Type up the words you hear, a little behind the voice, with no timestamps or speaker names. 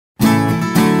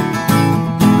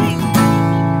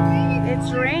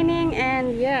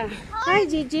Hi,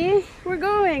 Gigi. We're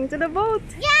going to the boat.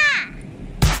 Yeah.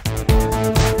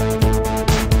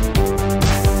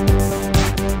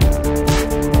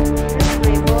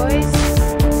 My boys.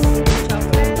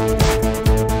 Chocolate.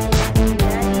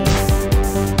 Daddy.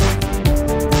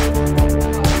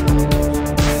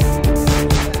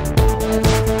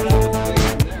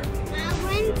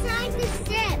 We're inside the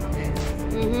ship.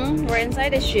 We're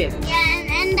inside the ship.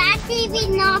 Yeah, and that TV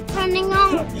not turning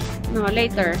on. No,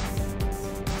 later.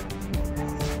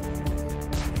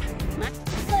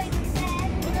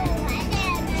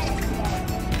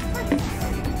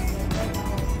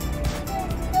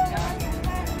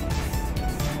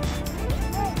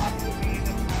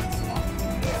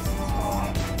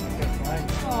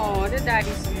 Oh, the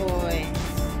daddy's boy.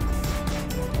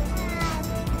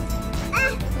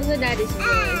 Who's the daddy's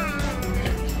boy?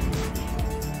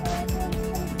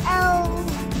 Oh,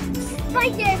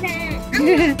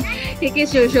 Spider-Man. He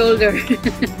kissed your shoulder.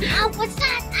 Oh, what's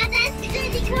that? That's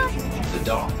really cool. The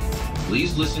dock.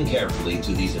 Please listen carefully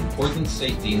to these important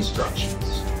safety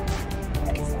instructions.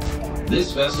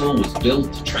 This vessel was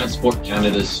built to Transport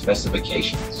Canada's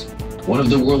specifications, one of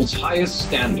the world's highest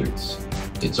standards.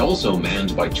 It's also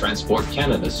manned by Transport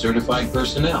Canada certified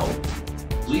personnel.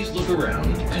 Please look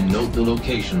around and note the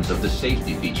locations of the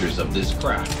safety features of this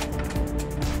craft.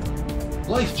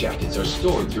 Life jackets are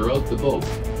stored throughout the boat.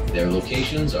 Their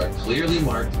locations are clearly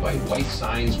marked by white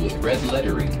signs with red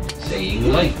lettering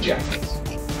saying life jackets.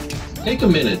 Take a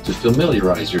minute to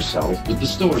familiarize yourself with the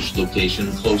storage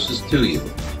location closest to you.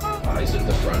 Eyes at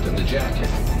the front of the jacket.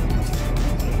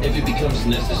 If it becomes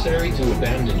necessary to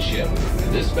abandon ship,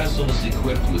 this vessel is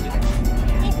equipped with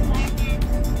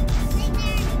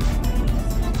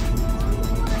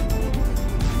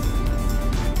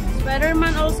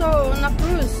Spider-Man also on a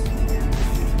cruise.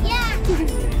 Yeah.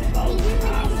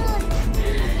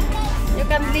 You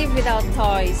can't live without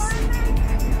toys.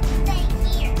 Stay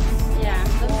here. Yeah,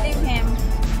 don't leave him.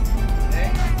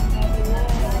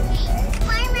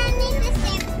 Spider-Man needs to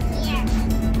stay here.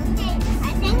 Okay,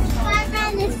 I think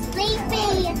Spider-Man is sleepy.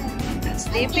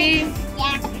 Sleepy.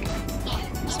 Yeah.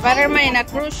 Spider-Man in a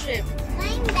cruise ship.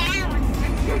 Lying down.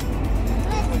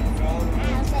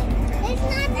 It's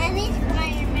not any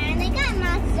Spider-Man. They got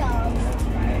muscles.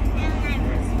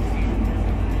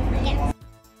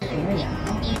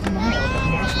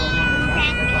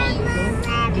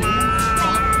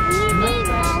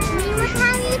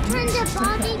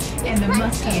 And the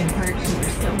muskie and perch who are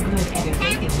so good at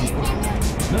evading people.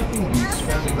 Nothing beats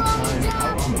spending time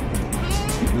out on the boat.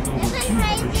 With over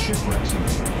 200 shipwrecks in it,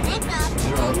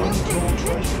 there are untold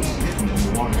treasures hidden in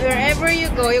the water. Wherever you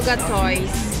go, you got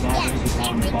toys. Bodies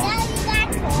upon bodies,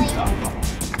 and alcohol,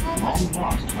 long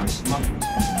lost by smugglers.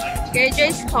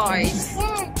 KJ's toys.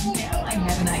 Now I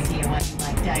have an idea why you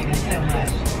like diving so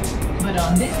much. But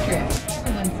on this trip,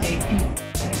 everyone stays consistent.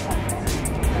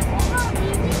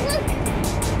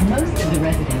 Most of the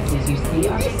residences you see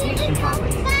are vacation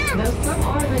properties, though some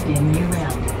are lived in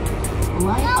year-round.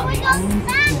 Life on the islands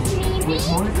is good, with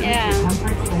more Yeah.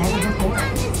 comforts than ever before.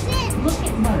 Look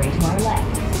at Murray to our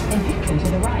left, and Hickman to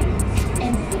the right,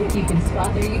 and see if you can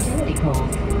spot their utility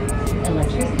poles.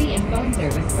 Electricity and phone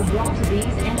service are brought to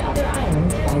these and other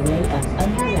islands by way of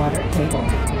underwater cable.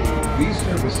 These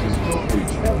services don't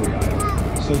reach every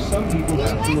island, so some people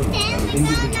have to rely on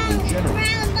individual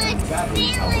generators and battery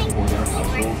power for their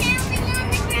household.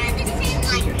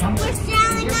 We're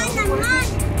sailing on the mud.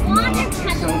 Water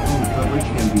Cell phone coverage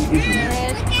can be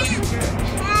intermittent, but who cares?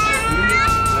 I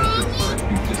prefer to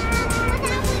be distant.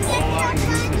 All I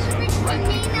need is a right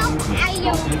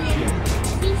responsive share.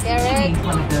 You need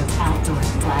one of those outdoor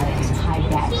slatted and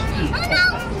high-back seats that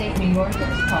upstate New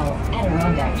Yorkers call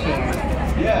Adirondack chairs.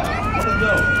 Yeah, one of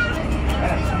those.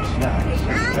 And some snacks.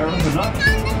 Pair of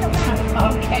binoculars.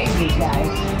 Okay, you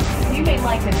guys. You may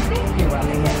like to think you're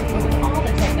running it, but with all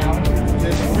the technology.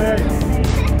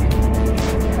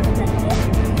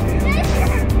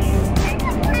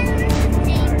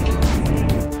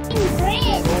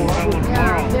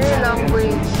 Yeah, very long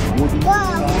bridge.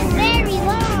 Wow, it's very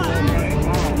long.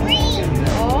 Green.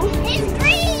 Oh, It's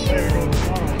green.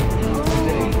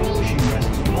 She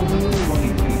rests 120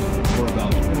 feet for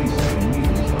about 27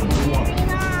 meters underwater.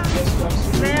 Just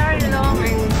upstream very long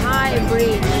and high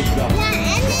bridge.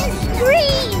 Yeah, and it's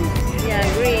green. Yeah,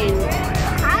 green.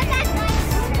 How that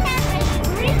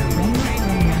green?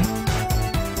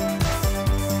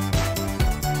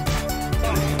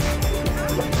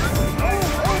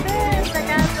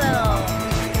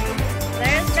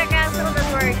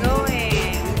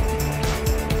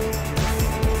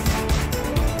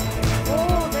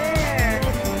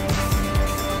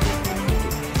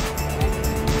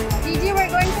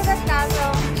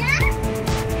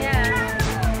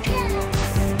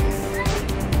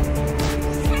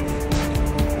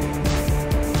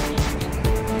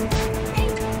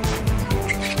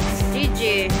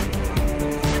 Gigi?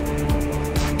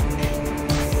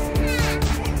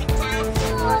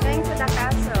 We're going to the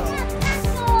castle.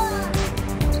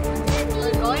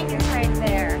 We're going inside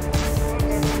there.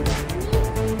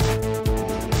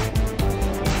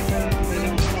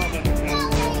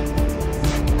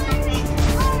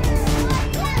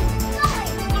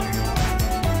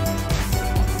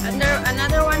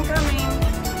 Another one coming.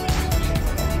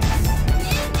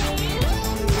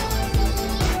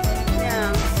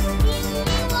 Yeah.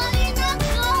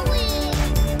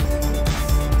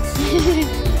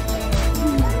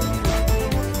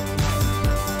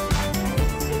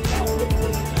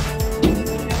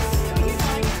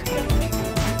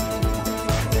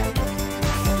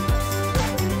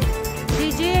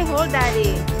 Gigi, hold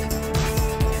daddy.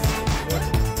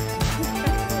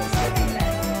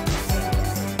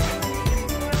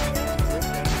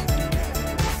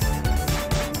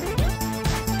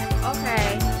 Okay.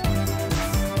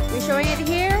 We showing it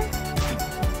here?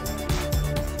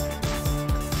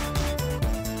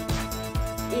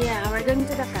 Yeah, we're going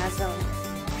to the castle.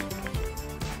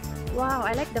 Wow,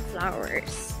 I like the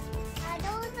flowers.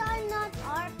 Those are not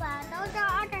our flowers. Those are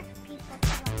other people's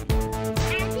flowers.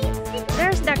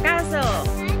 There's the castle.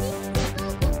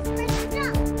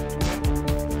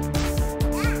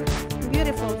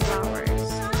 Beautiful flowers.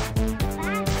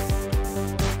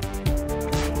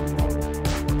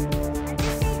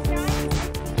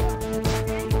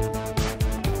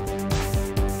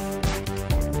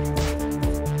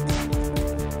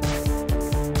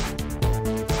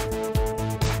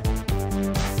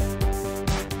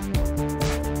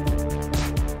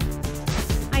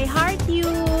 I heart you.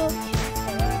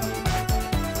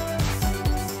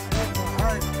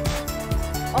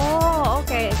 Oh,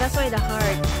 okay. That's why the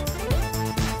heart.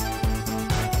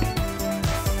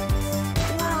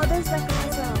 Wow, there's the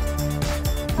castle.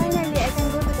 Finally, I can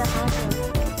go to the castle.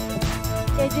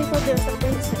 KJ thought there's a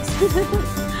princess.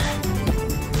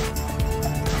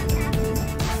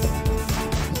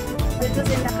 Princess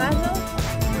in the castle?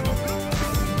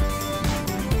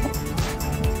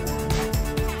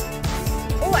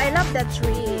 Oh, I love the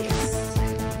trees.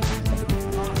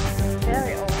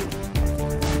 Very old.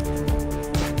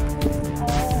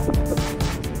 Oh.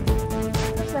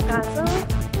 There's the castle.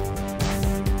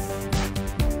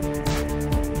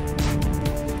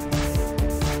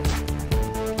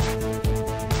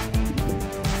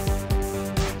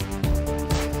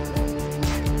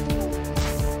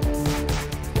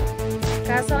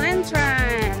 Castle entrance.